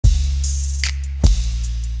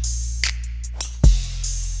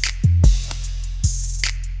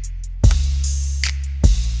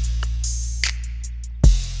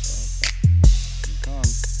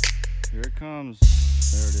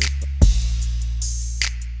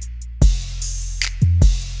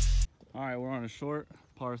All right, we're on a short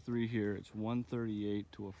par 3 here. It's 138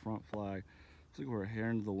 to a front flag. Looks like we're a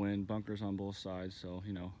hair into the wind. Bunkers on both sides, so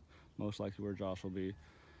you know, most likely where Josh will be.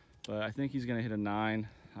 But I think he's gonna hit a 9.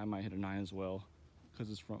 I might hit a 9 as well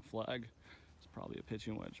because it's front flag. It's probably a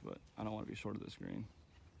pitching wedge, but I don't want to be short of this green.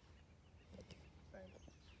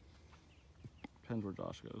 Depends where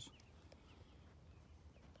Josh goes.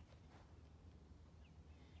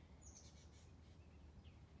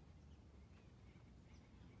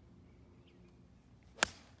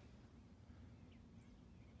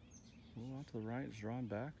 Well, out to the right, it's drawn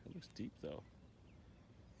back. It looks deep though.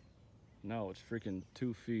 No, it's freaking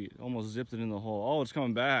 2 feet. Almost zipped it in the hole. Oh, it's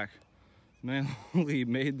coming back. Man, he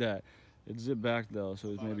made that. It zipped back though, so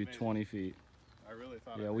it's maybe 20 feet. I really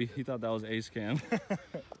thought. Yeah, he thought that was ace cam.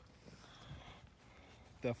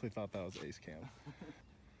 Definitely thought that was ace cam.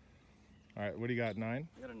 All right, what do you got? 9?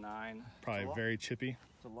 I got a 9. Probably very chippy.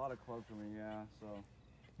 It's a lot of club for me, yeah. So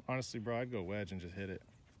honestly, bro, I'd go wedge and just hit it.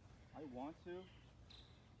 I want to.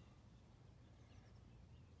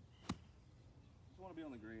 Just want to be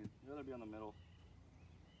on the green. I'd rather be on the middle.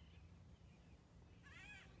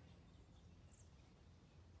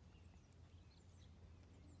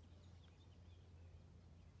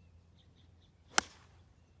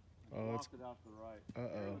 Oh, it's it out to the right.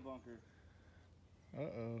 uh-oh. The bunker.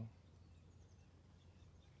 Uh-oh.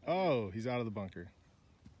 Oh, he's out of the bunker.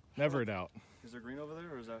 Never it out. Is there green over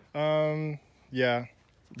there, or is that? Yeah,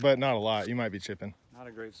 but not a lot. You might be chipping. Not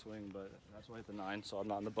a great swing, but that's why I hit the 9, so I'm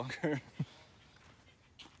not in the bunker.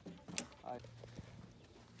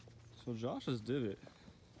 So Josh's divot,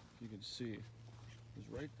 you can see, is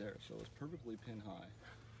right there, so it's perfectly pin high.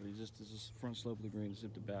 But he's just, this is front slope of the green,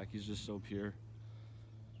 zipped it back. He's just so pure.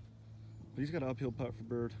 But he's got an uphill putt for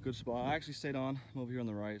bird. Good spot. I actually stayed on. I'm over here on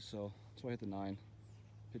the right, so that's why I hit the 9.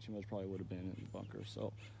 Pitching wedge probably would have been in the bunker.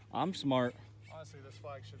 So I'm smart. Honestly, this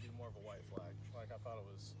flag should be more of a white flag. Like I thought it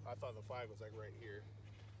was. I thought the flag was like right here.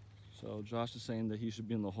 So Josh is saying that he should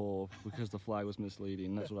be in the hole because the flag was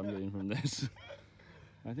misleading. That's what I'm getting from this.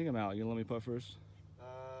 I think I'm out. You gonna let me putt first?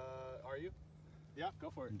 Are you? Yeah,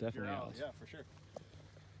 go for it. Definitely You're out. Yeah, for sure.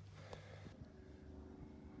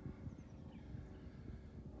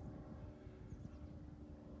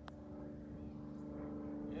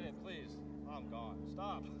 Hit it, please. Oh, I'm gone.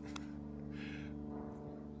 Stop.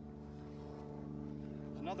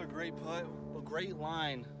 Another great putt. A great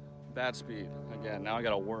line. Bad speed. Again, now I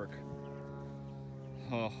gotta work.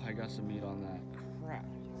 Oh, I got some meat on that. Crap.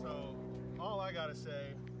 So, all I gotta say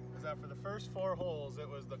is that for the first 4 holes, it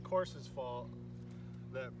was the course's fault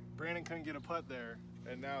that Brandon couldn't get a putt there,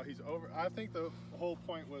 and now he's over. I think the whole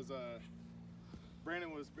point was it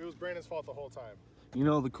was Brandon's fault the whole time. You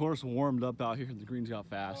know, the course warmed up out here and the greens got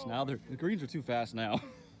fast. Now the greens are too fast now.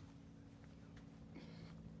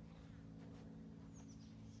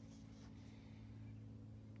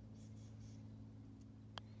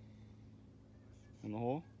 In the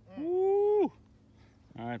hole? Woo! All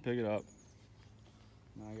right, pick it up.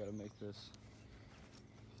 Now I gotta make this.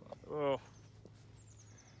 Oh.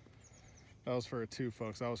 That was for a 2,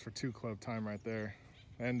 folks. That was for 2 club time right there.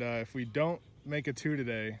 And if we don't make a 2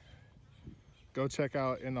 today, go check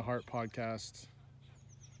out In the Heart podcast.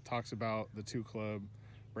 Talks about the 2 club.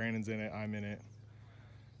 Brandon's in it, I'm in it.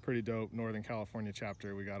 Pretty dope. Northern California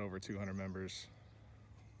chapter. We got over 200 members.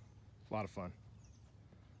 A lot of fun.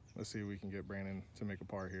 Let's see if we can get Brandon to make a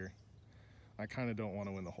par here. I kind of don't want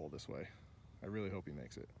to win the hole this way. I really hope he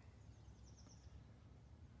makes it.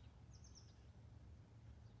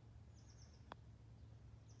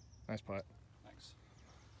 Nice putt. Thanks.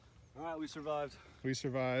 All right, we survived. We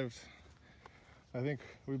survived. I think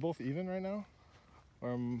we both even right now?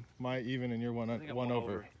 Or am I even and you're one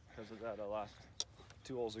over? Because of that last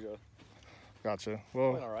 2 holes ago. Gotcha.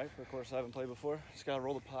 Well, all right, for a course I haven't played before. Just gotta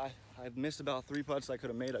roll the pie. I've missed about 3 putts I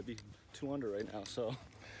could have made. I'd be 2 under right now. So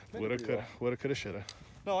woulda, coulda, shoulda.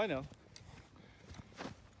 No, I know.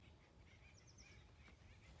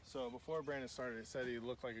 So before Brandon started, he said he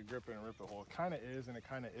looked like a grip and a rip it hole. It kind of is and it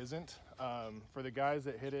kind of isn't. For the guys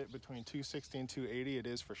that hit it between 260 and 280, it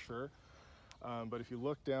is for sure. But if you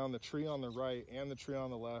look down, the tree on the right and the tree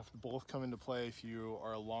on the left both come into play if you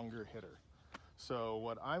are a longer hitter. So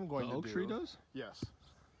what I'm going to do... The oak tree does? Yes.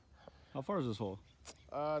 How far is this hole?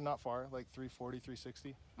 Not far, like 340,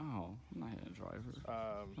 360. Oh, I'm not hitting a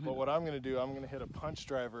driver. But what I'm going to do, I'm going to hit a punch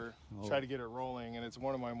driver, try to get it rolling, and it's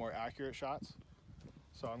one of my more accurate shots.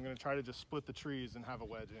 So I'm going to try to just split the trees and have a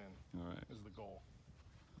wedge in. All right. Is the goal.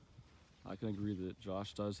 I can agree that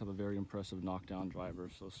Josh does have a very impressive knockdown driver,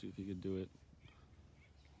 so see if he could do it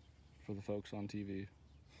for the folks on TV.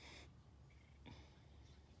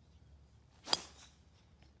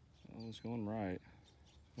 Oh, it's going right.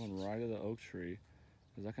 Going right of the oak tree.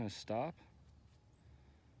 Is that gonna stop?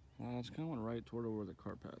 It's going right toward where the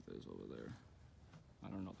cart path is over there. I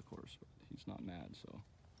don't know the course, but he's not mad, so.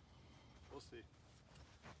 We'll see.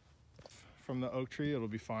 From the oak tree, it'll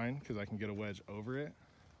be fine because I can get a wedge over it,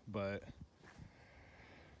 but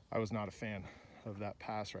I was not a fan of that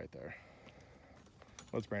pass right there.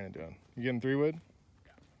 What's Brandon doing? You getting 3-wood?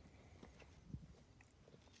 Yeah.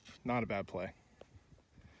 Not a bad play.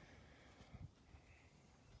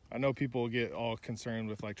 I know people get all concerned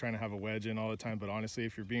with like trying to have a wedge in all the time, but honestly,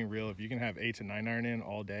 if you're being real, if you can have 8 to 9 iron in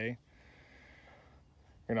all day,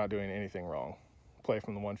 you're not doing anything wrong. Play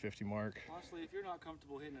from the 150 mark. Honestly, if you're not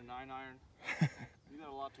comfortable hitting a 9 iron, you got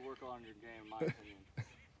a lot to work on in your game, in my opinion.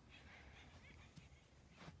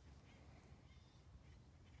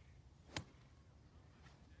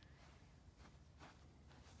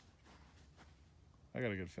 I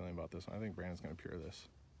got a good feeling about this one. I think Brandon's gonna pure this.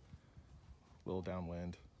 A little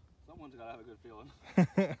downwind. Someone's gotta have a good feeling.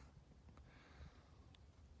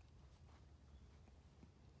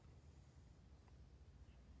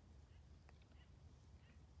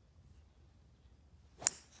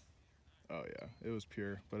 Oh yeah, it was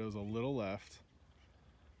pure, but it was a little left.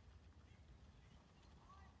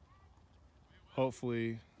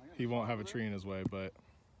 Hopefully he won't have a tree in his way, but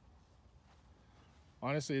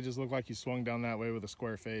honestly it just looked like he swung down that way with a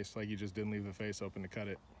square face, like he just didn't leave the face open to cut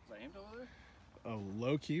it. Was I aimed over there?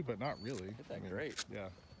 Low key, but not really. Hit that great. Yeah,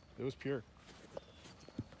 it was pure.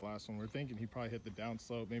 Last one, we're thinking he probably hit the down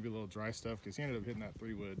slope, maybe a little dry stuff, because he ended up hitting that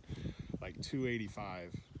 3-wood like 285,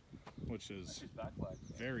 which is back flag,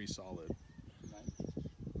 so. Very solid. 290.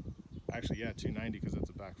 Actually, yeah, 290 because it's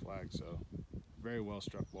a back flag, so very well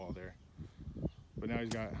struck ball there. But now he's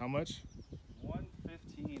got how much?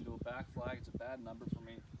 115 to a back flag. It's a bad number for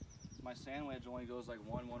me. My sand wedge only goes like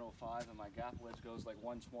 105, and my gap wedge goes like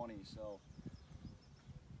 120. So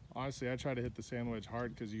honestly, I try to hit the sand wedge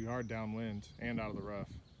hard because you hard downwind and out of the rough.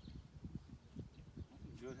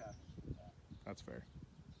 nothing good happens with that. That's fair.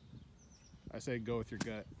 I say go with your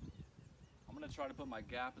gut. I'm gonna try to put my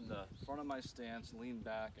gap in the front of my stance, lean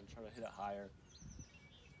back, and try to hit it higher.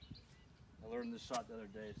 I learned this shot the other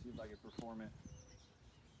day. See if I can perform it.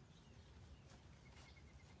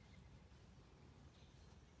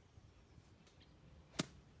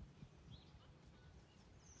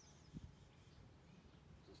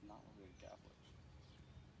 Does not look like a gap wedge.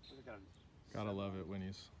 Gotta love it when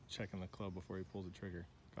he's checking the club before he pulls the trigger.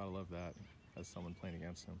 Gotta love that as someone playing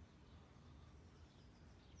against him.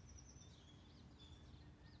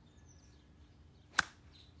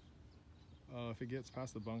 Oh, if it gets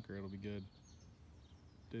past the bunker, it'll be good.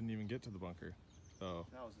 Didn't even get to the bunker. Oh,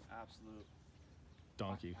 That was an absolute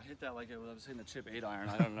donkey. I hit that like I was hitting a chip 8 iron.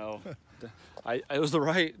 I don't know. It was the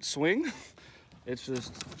right swing. It's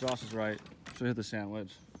just Josh is right. Should hit the sand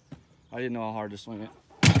wedge. I didn't know how hard to swing it.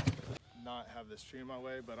 Not have this tree in my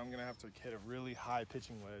way, but I'm gonna have to hit a really high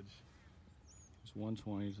pitching wedge. It's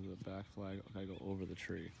 120 to the back flag. I gotta go over the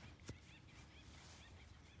tree.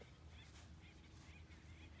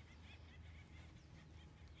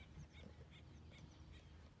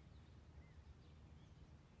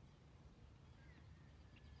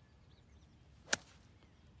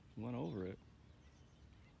 Went over it.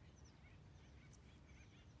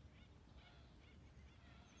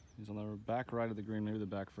 He's on the back right of the green, maybe the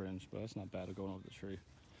back fringe, but that's not bad of going over the tree.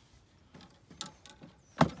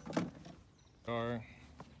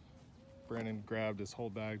 Brandon grabbed his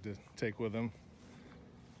whole bag to take with him.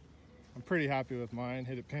 I'm pretty happy with mine.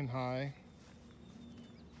 Hit it pin high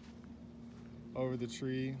over the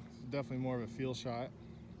tree. It's definitely more of a feel shot.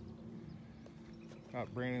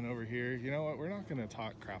 Got Brandon over here. You know what? We're not going to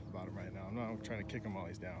talk crap about him right now. I'm not trying to kick him while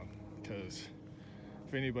he's down, because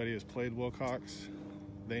if anybody has played Wilcox,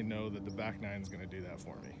 they know that the back nine is going to do that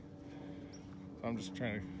for me. So I'm just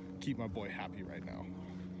trying to keep my boy happy right now.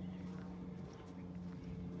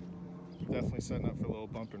 Definitely setting up for a little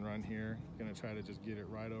bump and run here. Gonna try to just get it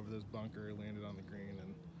right over this bunker, land it on the green,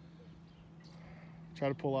 and try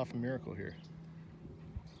to pull off a miracle here.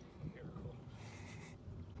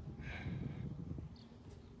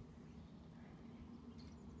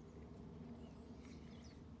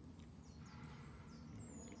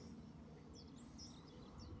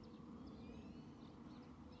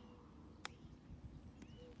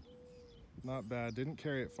 Not bad. Didn't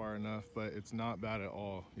carry it far enough, but it's not bad at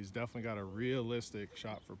all. He's definitely got a realistic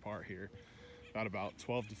shot for par here. Got about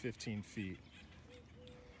 12 to 15 feet.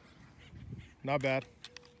 Not bad,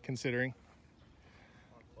 considering.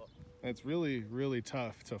 It's really, really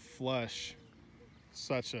tough to flush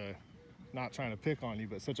such a, not trying to pick on you,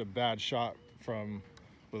 but such a bad shot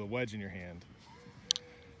with a wedge in your hand.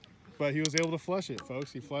 But he was able to flush it,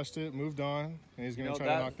 folks. He flushed it, moved on, and he's going to try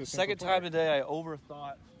to knock this second time today, I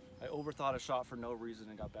overthought a shot for no reason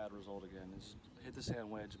and got bad result again. Just hit the sand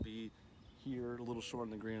wedge, be here, a little short in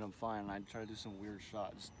the green, and I'm fine. And I try to do some weird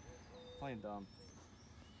shot, just playing dumb.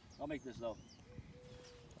 I'll make this though.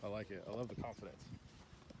 I like it. I love the confidence.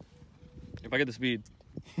 If I get the speed.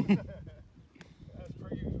 As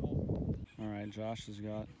per usual. All right, Josh has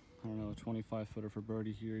got, I don't know, a 25 footer for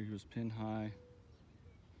birdie here. He was pin high.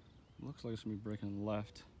 Looks like it's gonna be breaking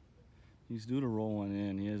left. He's due to roll one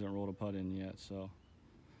in. He hasn't rolled a putt in yet, so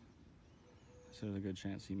there's a good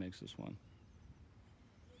chance he makes this one.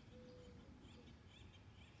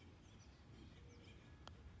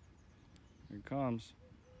 Here it comes.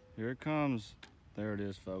 Here it comes. There it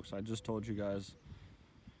is, folks. I just told you guys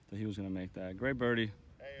that he was gonna make that. Great birdie.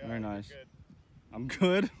 Hey, very nice. Good. I'm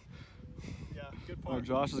good. Yeah, good par. Oh,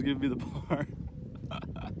 Josh is giving me the par.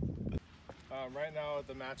 Right now,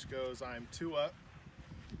 the match goes, I'm 2 up.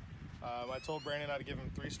 I told Brandon I'd give him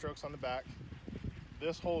 3 strokes on the back.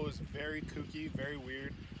 This hole is very kooky, very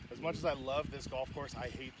weird. As much as I love this golf course, I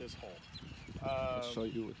hate this hole. I'll show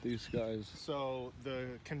you with these guys. So the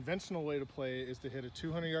conventional way to play is to hit a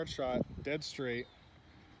 200-yard shot, dead straight,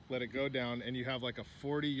 let it go down, and you have like a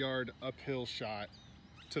 40-yard uphill shot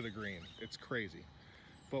to the green. It's crazy.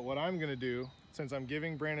 But what I'm gonna do, since I'm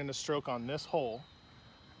giving Brandon a stroke on this hole,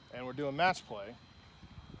 and we're doing match play,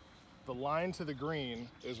 the line to the green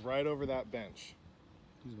is right over that bench.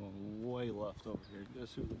 He's going way left over here.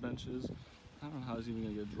 Guess who the bench is? I don't know how he's even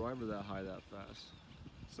gonna get a driver that high that fast.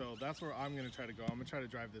 So that's where I'm gonna try to go. I'm gonna try to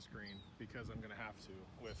drive this green because I'm gonna have to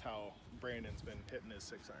with how Brandon's been hitting his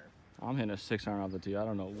 6-iron. I'm hitting a 6-iron off the tee. I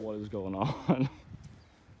don't know what is going on.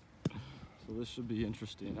 So this should be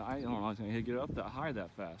interesting. I don't know if he's gonna get up that high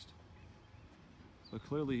that fast. But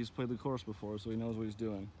clearly he's played the course before, so he knows what he's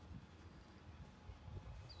doing.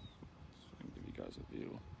 So I can give you guys a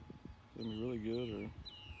view. Is it gonna be really good or?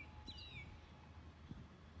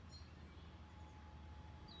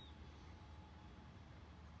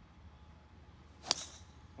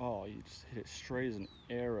 Oh, you just hit it straight as an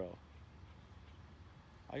arrow.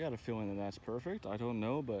 I got a feeling that that's perfect. I don't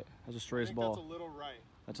know, but that's the straightest ball. That's a little right.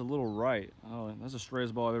 That's a little right. Oh, that's the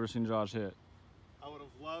straightest ball I've ever seen Josh hit. I would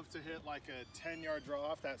have loved to hit like a 10-yard draw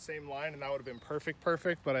off that same line, and that would have been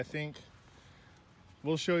perfect, but I think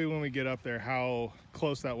we'll show you when we get up there how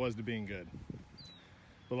close that was to being good.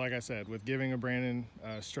 But like I said, with giving a Brandon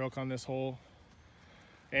a stroke on this hole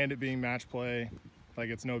and it being match play,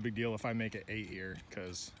 like it's no big deal if I make it 8 here,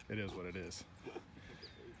 because it is what it is.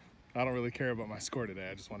 I don't really care about my score today.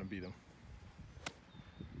 I just want to beat him.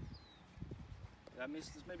 That means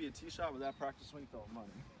this may be a tee shot with that practice swing felt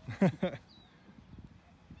money.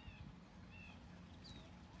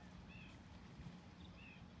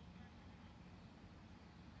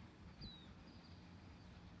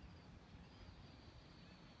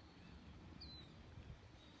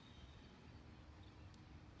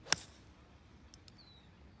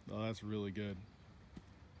 Oh, that's really good.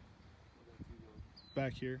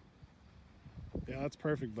 Back here. Yeah, that's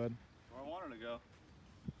perfect, bud. Where I wanted to go.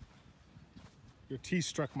 Your tee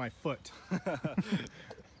struck my foot. And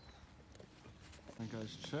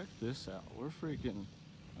guys, check this out. We're freaking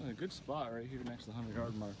in a good spot right here next to the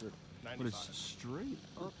 100-yard marker. 95. But it's straight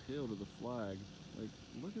uphill to the flag. Like,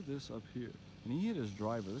 look at this up here. And he hit his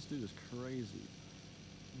driver. This dude is crazy.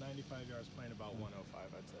 95 yards playing about 105,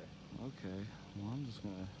 I'd say. Okay, well, I'm just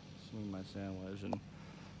gonna swing my sand wedge and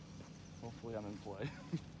hopefully I'm in play.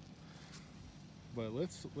 But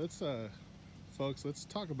folks, let's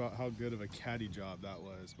talk about how good of a caddy job that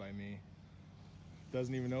was by me.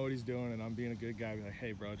 Doesn't even know what he's doing, and I'm being a good guy. Be like,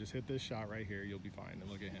 hey, bro, just hit this shot right here. You'll be fine. And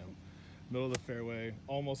look at him. Middle of the fairway.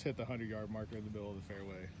 Almost hit the 100-yard marker in the middle of the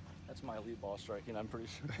fairway. That's my elite ball striking, I'm pretty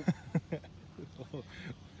sure.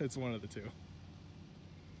 It's one of the two.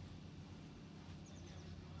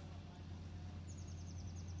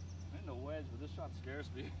 I ain't no wedge, but this shot scares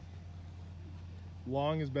me.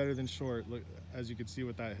 Long is better than short, look, as you can see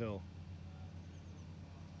with that hill.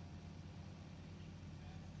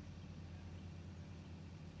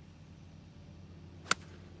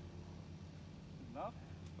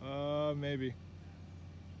 Enough? Maybe.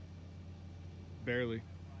 Barely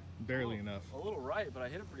enough. A little right, but I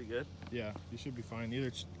hit it pretty good. Yeah, you should be fine.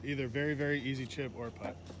 Either very, very easy chip or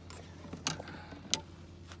putt.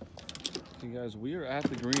 Okay, guys, we are at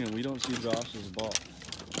the green and we don't see Josh's ball.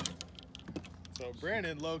 So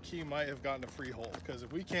Brandon, low-key, might have gotten a free hole, because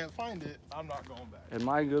if we can't find it, I'm not going back. And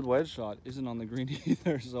my good wedge shot isn't on the green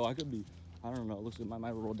either, so I could be, I don't know, it looks like I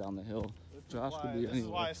might roll down the hill. Josh could be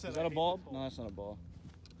anywhere. Is that a ball? No, that's not a ball.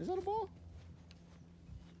 Is that a ball?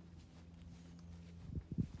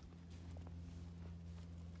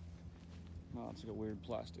 Oh, it's like a weird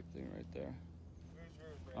plastic thing right there. Where's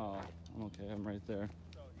yours, Brandon? Oh, I'm okay. I'm right there.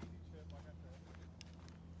 So, easy chip, like I said.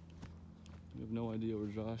 We have no idea where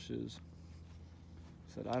Josh is.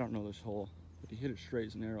 He said, I don't know this hole, but he hit it straight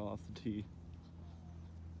as an arrow off the tee.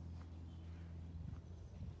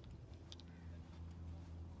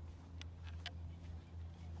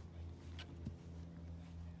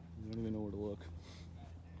 I don't even know where to look.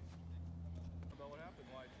 About what happened,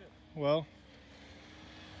 why chip? Well,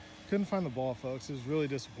 couldn't find the ball, folks. It was really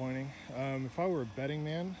disappointing. If I were a betting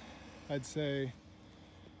man, I'd say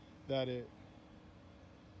that it...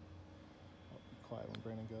 Oh, be quiet when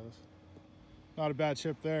Brandon goes. Not a bad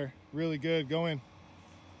chip there. Really good. Go in.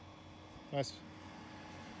 Nice.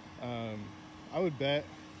 I would bet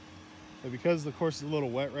that because the course is a little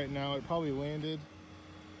wet right now, it probably landed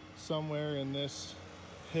somewhere in this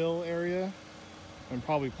hill area and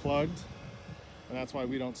probably plugged, and that's why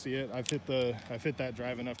we don't see it. I've hit that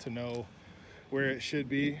drive enough to know where it should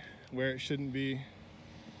be, where it shouldn't be,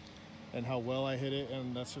 and how well I hit it,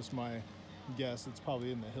 and that's just my guess. It's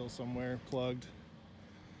probably in the hill somewhere, plugged.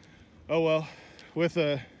 Oh well, with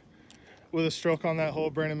a stroke on that hole,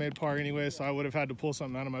 Brandon made par anyway, so I would have had to pull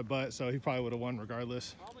something out of my butt, so he probably would have won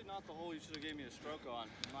regardless. Probably not the hole you should have gave me a stroke on,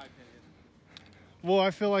 in my opinion. Well,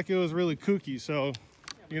 I feel like it was really kooky, so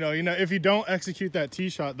you know, if you don't execute that tee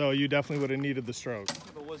shot though, you definitely would have needed the stroke.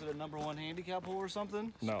 But was it a number 1 handicap hole or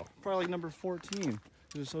something? No. Probably like number 14.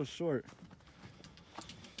 It was so short.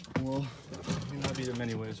 Well, he might beat him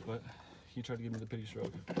anyways, but he tried to give me the pity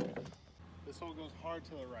stroke. This hole goes hard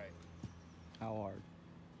to the right. How hard?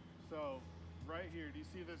 So, right here, do you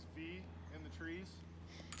see this V in the trees?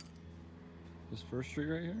 This first tree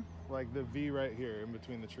right here? Like the V right here in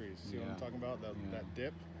between the trees. See what I'm Yeah. talking about? That, Yeah. that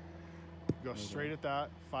dip. Go Okay. straight at that,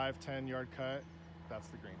 5-10 yard cut. That's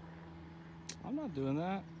the green. I'm not doing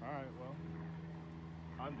that. All right, well,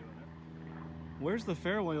 I'm doing it. Where's the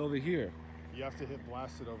fairway over here? You have to hit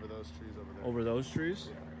blasted over those trees over there. Over those trees?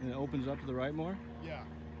 Yeah. And it opens up to the right more? Yeah.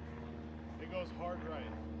 It goes hard right.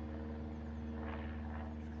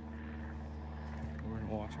 We're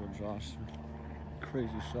gonna watch what Josh crazy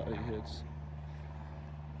shot he hits.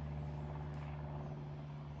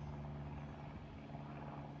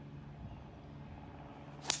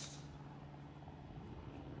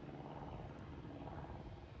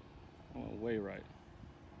 Oh, way right.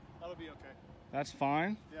 That'll be okay. That's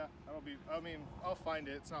fine. Yeah, that'll be, I mean, I'll find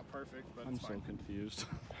it. It's not perfect, but I'm it's so fine. confused.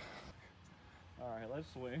 All right,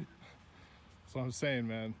 let's swing. That's what I'm saying,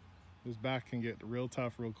 man. This back can get real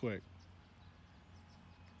tough real quick.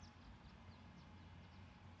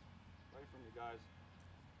 Pray for me, guys.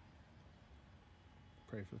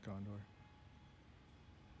 Pray for the condor.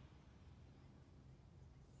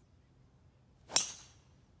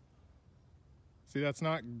 See, that's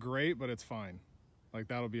not great, but it's fine. Like,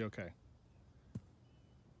 that'll be okay.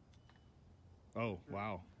 Oh,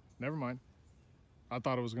 wow. Never mind. I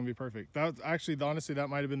thought it was going to be perfect. That was, actually, honestly, that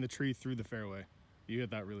might have been the tree through the fairway. You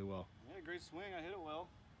hit that really well. Yeah, great swing. I hit it well.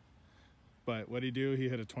 But what'd he do? He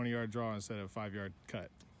hit a 20-yard draw instead of a 5-yard cut.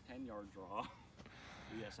 10-yard draw.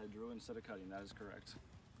 Yes, I drew instead of cutting. That is correct.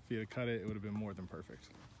 If he had cut it, it would have been more than perfect.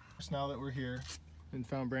 So now that we're here and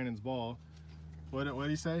found Brandon's ball, what did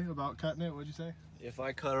he say about cutting it? What'd you say? If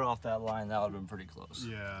I cut it off that line, that would have been pretty close.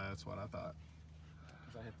 Yeah, that's what I thought.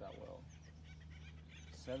 Because I hit that well.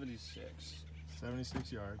 76.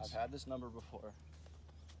 76 yards. I've had this number before.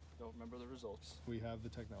 Don't remember the results. We have the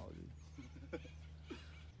technology.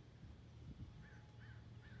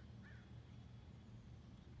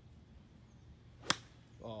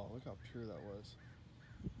 Oh, look how pure that was.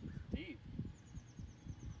 Deep.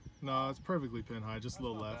 No, it's perfectly pin high, just a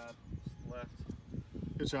little left. Just left.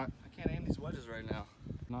 Good shot. I can't aim these wedges right now.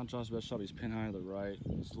 Not Josh's best shot. He's pin high to the right.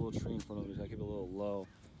 There's a little tree in front of him. He's got to keep it a little low.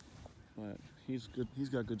 But he's good. He's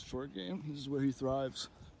got good short game. This is where he thrives.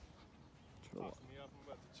 Tossing me up, I'm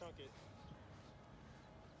about to chunk it.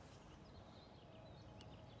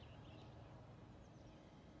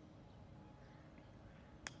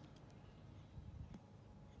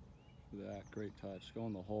 Look at that. Great touch. Go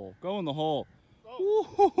in the hole. Go in the hole. Oh.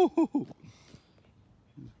 Woo-hoo-hoo-hoo.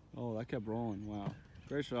 Oh, that kept rolling. Wow.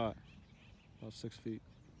 Great shot. About 6 feet.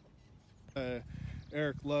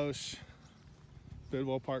 Eric Loesch,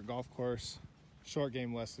 Bidwell Park Golf Course, short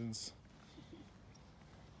game lessons.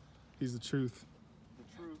 He's the truth.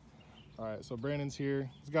 The truth. All right, so Brandon's here.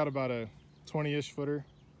 He's got about a 20-ish footer.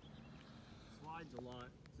 Slides a lot.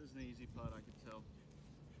 This isn't an easy putt, I can tell.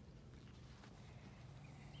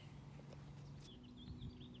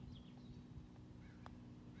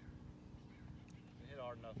 Hit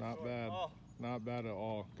hard enough. Not Short. bad. Oh, Not bad at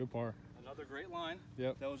all. Good par. another great line.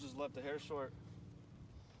 Yep. That was just left a hair short.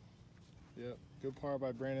 Yep, good par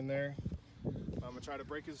by Brandon there. I'm gonna try to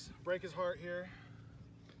break his heart here.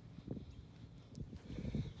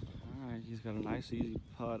 All right, he's got a nice easy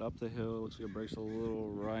putt up the hill. Looks like it breaks a little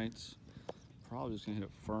right. Probably just gonna hit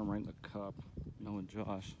it firm right in the cup, knowing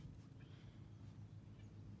Josh.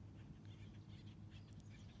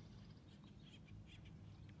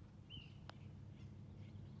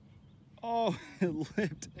 Oh, it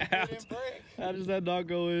lipped out. Didn't break. How does that not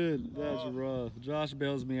go in? That's rough. Josh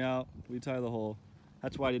bails me out. We tie the hole.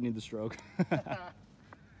 That's why I didn't need the stroke.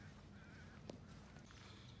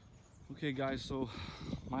 Okay, guys, so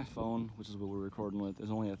my phone, which is what we're recording with,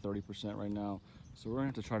 is only at 30% right now. So we're gonna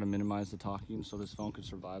have to try to minimize the talking so this phone can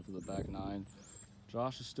survive for the back nine.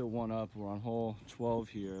 Josh is still one up. We're on hole 12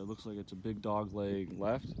 here. It looks like it's a big dog leg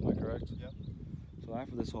left. Am I correct? Yep. So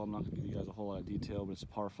after this hole, I'm not gonna give you guys a whole lot of detail, but it's a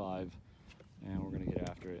par 5, and we're gonna get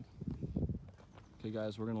after it. Okay,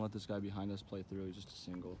 guys, we're gonna let this guy behind us play through. He's just a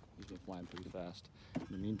single. He's been flying pretty fast. In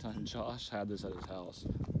the meantime, Josh had this at his house.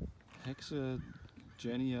 Hexagenia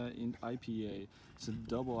IPA. It's a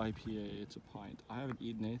double IPA. It's a pint. I haven't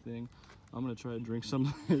eaten anything. I'm gonna try to drink some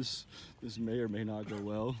of this. This may or may not go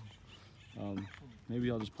well.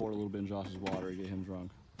 Maybe I'll just pour a little bit in Josh's water and get him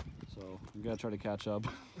drunk. So we gotta try to catch up.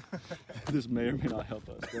 This may or may not help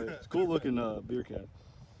us. But it's a cool looking beer can.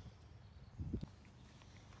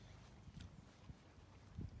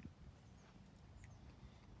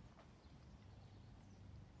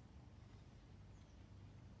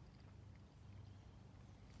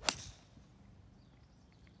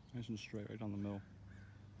 Nice and straight, right down the middle.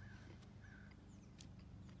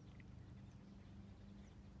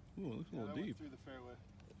 Ooh, it looks a little deep. Through the fairway.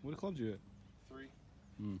 What clubs you hit? 3.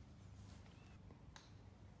 Hmm.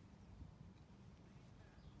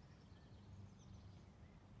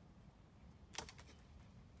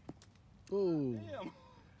 Ooh. Damn.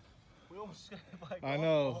 We almost got hit by a I golf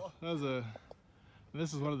know. ball. That was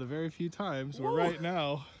this is one of the very few times where right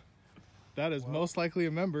now that is most likely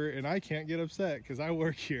a member and I can't get upset because I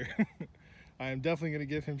work here. I am definitely going to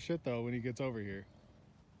give him shit though when he gets over here.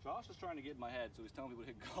 Josh is trying to get in my head, so he's telling people to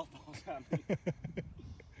hit golf balls at me.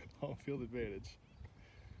 Home field advantage.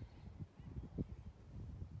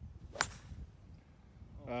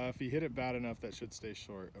 If he hit it bad enough, that should stay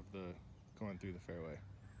short of the going through the fairway.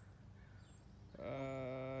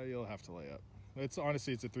 You'll have to lay up. It's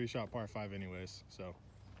honestly, it's a 3-shot par 5 anyways, so.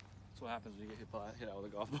 That's what happens when you get hit out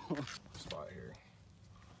with a golf ball. Spot here.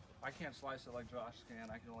 I can't slice it like Josh can.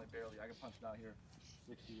 I can only barely. I can punch it out here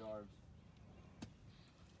 60 yards.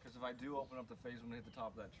 Because if I do open up the face, I'm going to hit the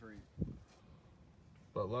top of that tree.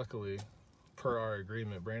 But luckily, per our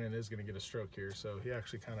agreement, Brandon is going to get a stroke here, so he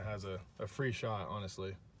actually kind of has a free shot,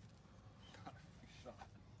 honestly. Not a free shot.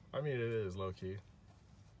 I mean, it is low-key.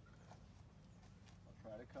 I'll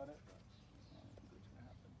try to cut it, but I don't think it's going to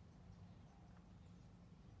happen.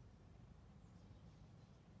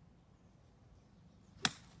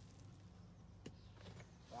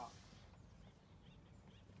 Stop.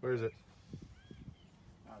 Where is it?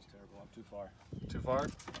 That was terrible. I'm too far. Too far?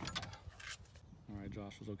 All right,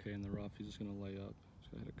 Josh was okay in the rough. He's just going to lay up. He's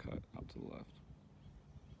going to hit a cut out to the left.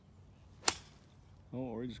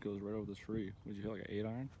 Oh, or he just goes right over the tree. Would you hit like an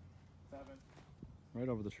 8-iron? 7. Right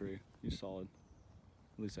over the tree. He's solid.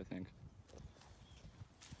 At least I think.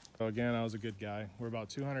 So again, I was a good guy. We're about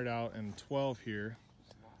 200 out, and 12 here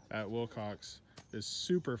at Wilcox is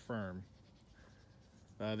super firm.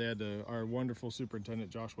 They had our wonderful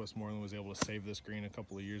superintendent, Josh Westmoreland, was able to save this green a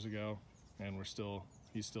couple of years ago, and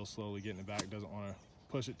he's still slowly getting it back. Doesn't want to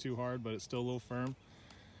push it too hard, but it's still a little firm.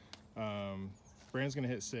 Brandon's gonna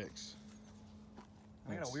hit 6.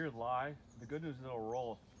 I got a weird lie. The good news is it'll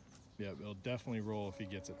roll. Yeah, it'll definitely roll if he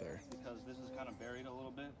gets it there. Because this is kind of buried a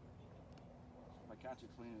little bit. If I catch it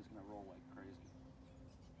clean, it's going to roll like crazy.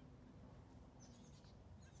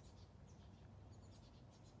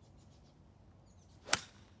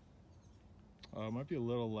 It might be a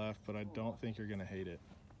little left, but I don't think you're gonna hate it.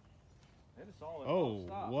 Hit it solid. Oh,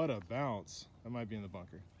 stop. what a bounce. That might be in the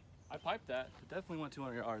bunker. I piped that. It definitely went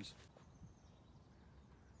 200 yards.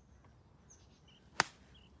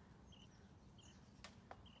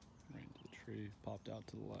 Right into the tree, popped out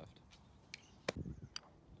to the left.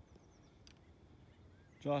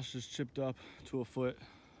 Josh just chipped up to a foot.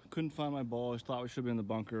 Couldn't find my ball. Just thought we should be in the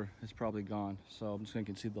bunker. It's probably gone. So I'm just gonna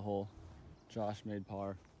concede the hole. Josh made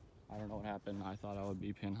par. I don't know what happened. I thought I would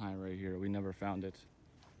be pin high right here. We never found it.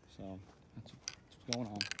 So that's what's going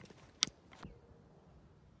on.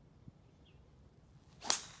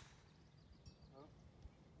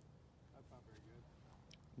 That's not very good.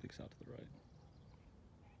 Leaks out to the right.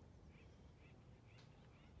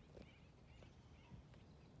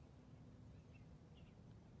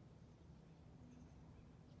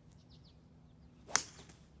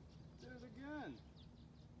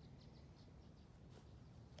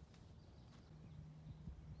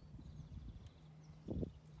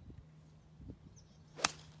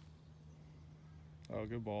 Oh,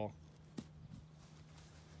 good ball.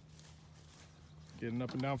 Getting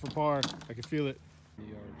up and down for par. I can feel it.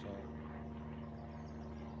 Yards out.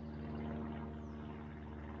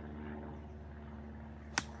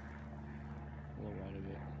 A little right of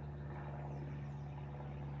it.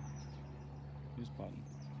 He's putting.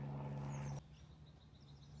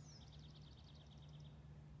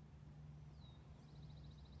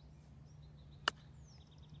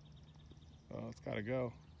 Oh, it's got to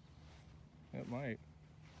go. It might.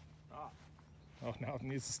 Stop. Oh, now it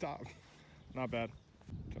needs to stop. Not bad.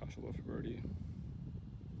 Josh will go for birdie.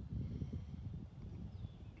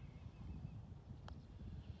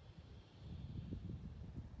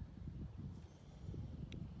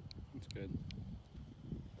 That's good.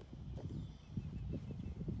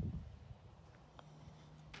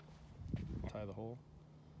 Tie the hole.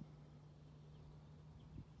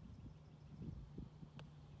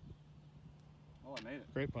 Oh, I made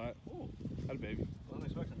it. Great putt. Ooh, Had a baby. wasn't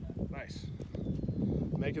expecting that. Nice.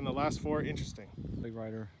 Making the last four interesting. Big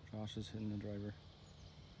rider. Josh is hitting the driver.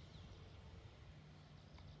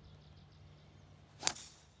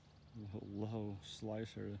 Low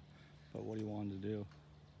slicer, but what he wanted to do.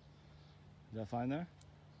 Is that fine there?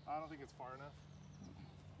 I don't think it's far enough.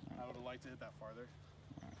 I would have liked to hit that farther.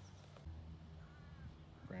 Alright.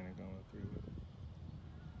 Brandon going through it.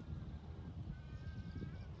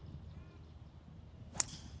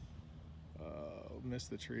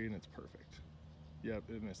 Missed the tree and it's perfect. Yep,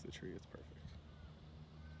 it missed the tree. It's perfect.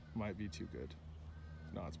 Might be too good.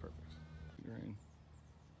 No, it's perfect. Green.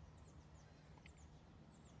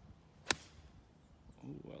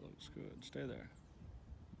 Oh, that looks good. Stay there.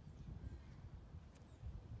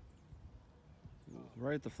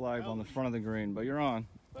 Right at the flag on the front of the green, but you're on.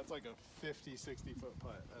 That's like a 50, 60 foot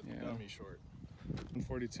putt. That Yeah. got me short.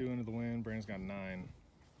 142 into the wind. Brandon's got 9.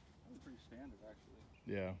 That's pretty standard, actually.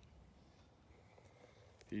 Yeah.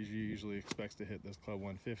 He usually expects to hit this club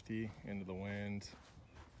 150 into the wind.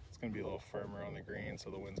 It's going to be a little firmer on the green, so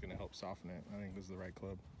the wind's going to help soften it. I think this is the right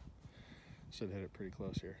club. Should hit it pretty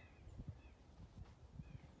close here.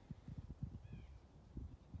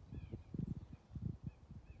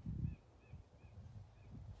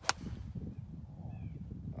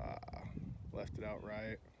 Left it out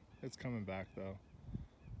right. It's coming back though.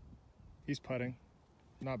 He's putting.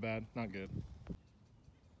 Not bad, not good.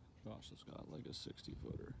 Josh has got like a 60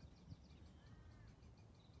 footer.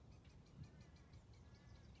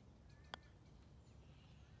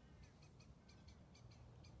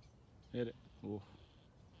 Hit it. Ooh.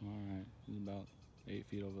 Alright, he's about 8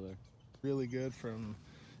 feet over there. Really good from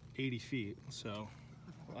 80 feet, so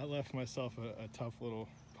I left myself a tough little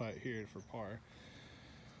putt here for par.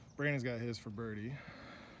 Brandon's got his for birdie.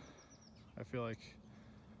 I feel like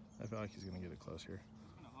he's gonna get it close here.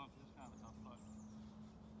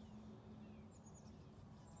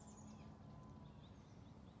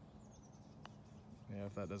 Yeah,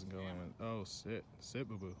 if that doesn't go in. Oh, sit,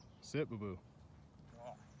 boo boo, sit, boo boo.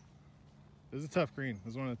 This is a tough green.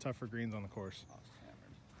 This is one of the tougher greens on the course. Oh,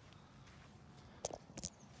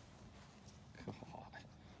 God,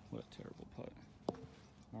 what a terrible putt.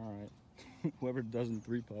 All right. Whoever doesn't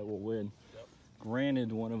 3-putt will win. Yep.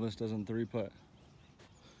 Granted, one of us doesn't 3-putt. It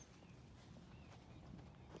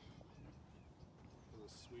was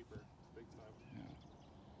a sweeper, big time.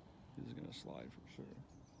 Yeah. He's gonna slide for sure.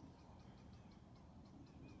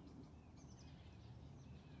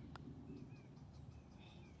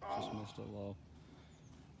 Just missed it low.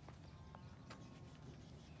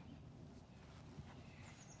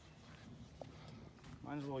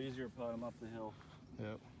 Mine's a little easier putt. I'm up the hill.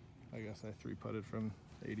 Yep. I guess I 3-putted from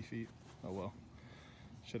 80 feet. Oh well.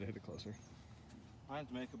 Should have hit it closer. Mine's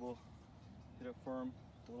makeable. Hit it firm.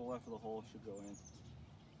 A little left of the hole should go in.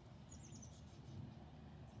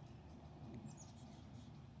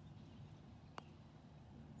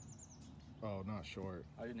 Oh, not short.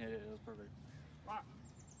 I didn't hit it. It was perfect.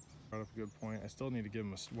 Brought up a good point. I still need to give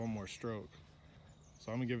him one more stroke. So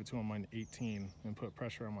I'm gonna give it to him on 18 and put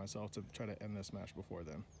pressure on myself to try to end this match before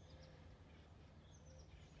then.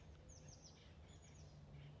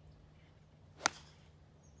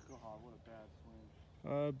 God, what a bad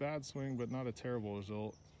swing. Bad swing, but not a terrible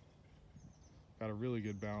result. Got a really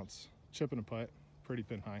good bounce. Chip and a putt, pretty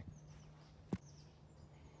pin high.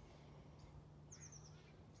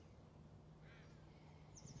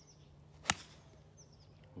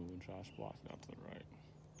 Ooh, and Josh blocked it out to the right.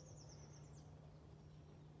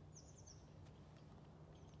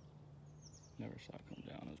 Never saw it come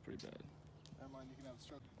down. It was pretty bad. Never mind, you can have the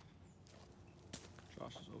stroke.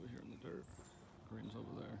 Josh is over here in the dirt. Green's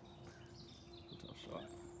over there. It's a tough shot.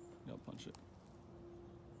 You gotta punch it.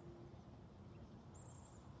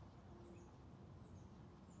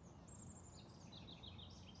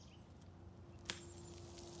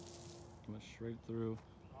 straight through,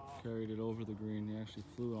 carried it over the green. He actually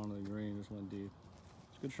flew onto the green, just went deep.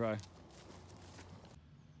 It's a good try.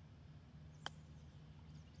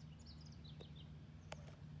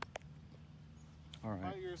 All right.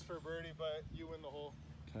 Not yours for a birdie, but you win the hole.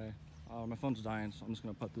 Okay. My phone's dying, so I'm just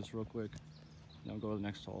gonna putt this real quick. Then I'll go to the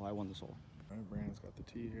next hole. I won this hole. All right, Brandon's got the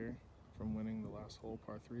tee here from winning the last hole,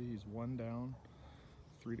 par 3. He's 1 down,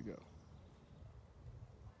 3 to go.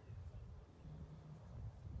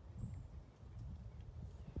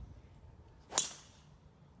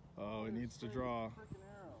 Oh, it needs to draw.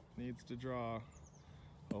 Needs to draw.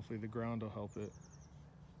 Hopefully the ground will help it.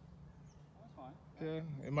 That's fine. Yeah,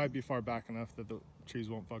 it might be far back enough that the trees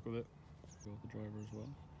won't fuck with it. Go with the driver as well.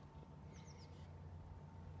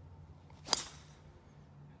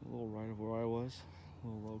 A little right of where I was. A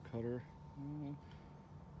little low cutter.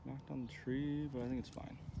 Knocked on the tree, but I think it's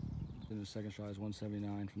fine. Then the second shot is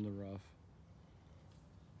 179 from the rough.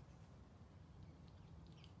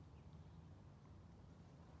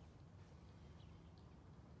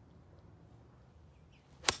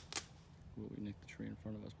 Ooh, we nicked the tree in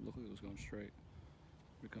front of us, but looked like it was going straight.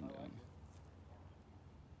 We come down.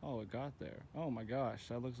 Oh, it got there. Oh my gosh,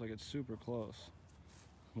 that looks like it's super close.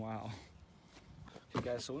 Wow.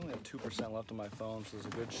 Okay guys, so we only have 2% left on my phone, so there's a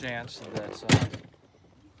good chance that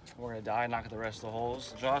we're gonna die and knock at the rest of the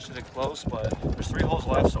holes. Josh did it close, but there's 3 holes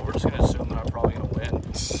left, so we're just gonna assume that I'm probably gonna win.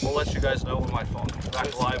 We'll let you guys know when my phone comes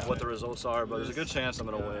back live what the results are, but there's a good chance I'm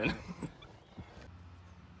gonna win.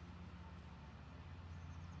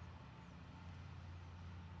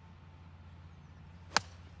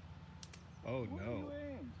 Oh no.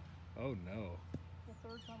 Oh no. It's the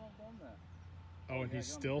 3rd time I've done that. Oh, and he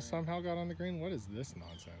still somehow got on the green? What is this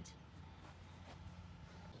nonsense?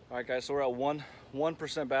 All right, guys, so we're at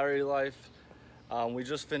 1% battery life. We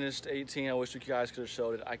just finished 18. I wish you guys could have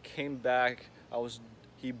showed it. I came back.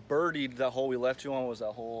 He birdied that hole we left you on. Was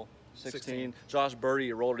that hole 16? Josh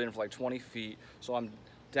birdied, rolled it in for like 20 feet. So I'm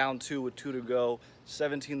down 2 with 2 to go.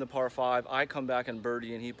 17 the par 5. I come back and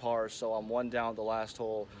birdie and he pars. So I'm 1 down at the last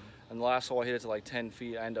hole. And the last hole I hit it to like 10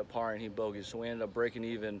 feet. I ended up parring, he bogeys. So we ended up breaking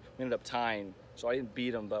even. We ended up tying. So I didn't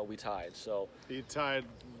beat him, but we tied. So he tied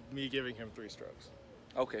me giving him 3 strokes.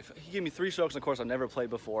 Okay, he gave me 3 strokes in a course I've never played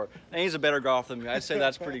before. And he's a better golfer than me. I'd say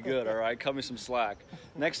that's pretty good, all right? Cut me some slack.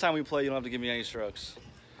 Next time we play, you don't have to give me any strokes.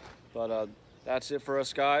 But that's it for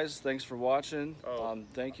us, guys. Thanks for watching.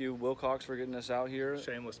 Thank you, Wilcox, for getting us out here.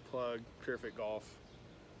 Shameless plug, Purefit Golf.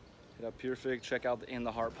 Hit up Purefit. Check out the In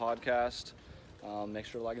the Heart podcast. Make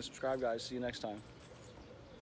sure to like and subscribe, guys. See you next time.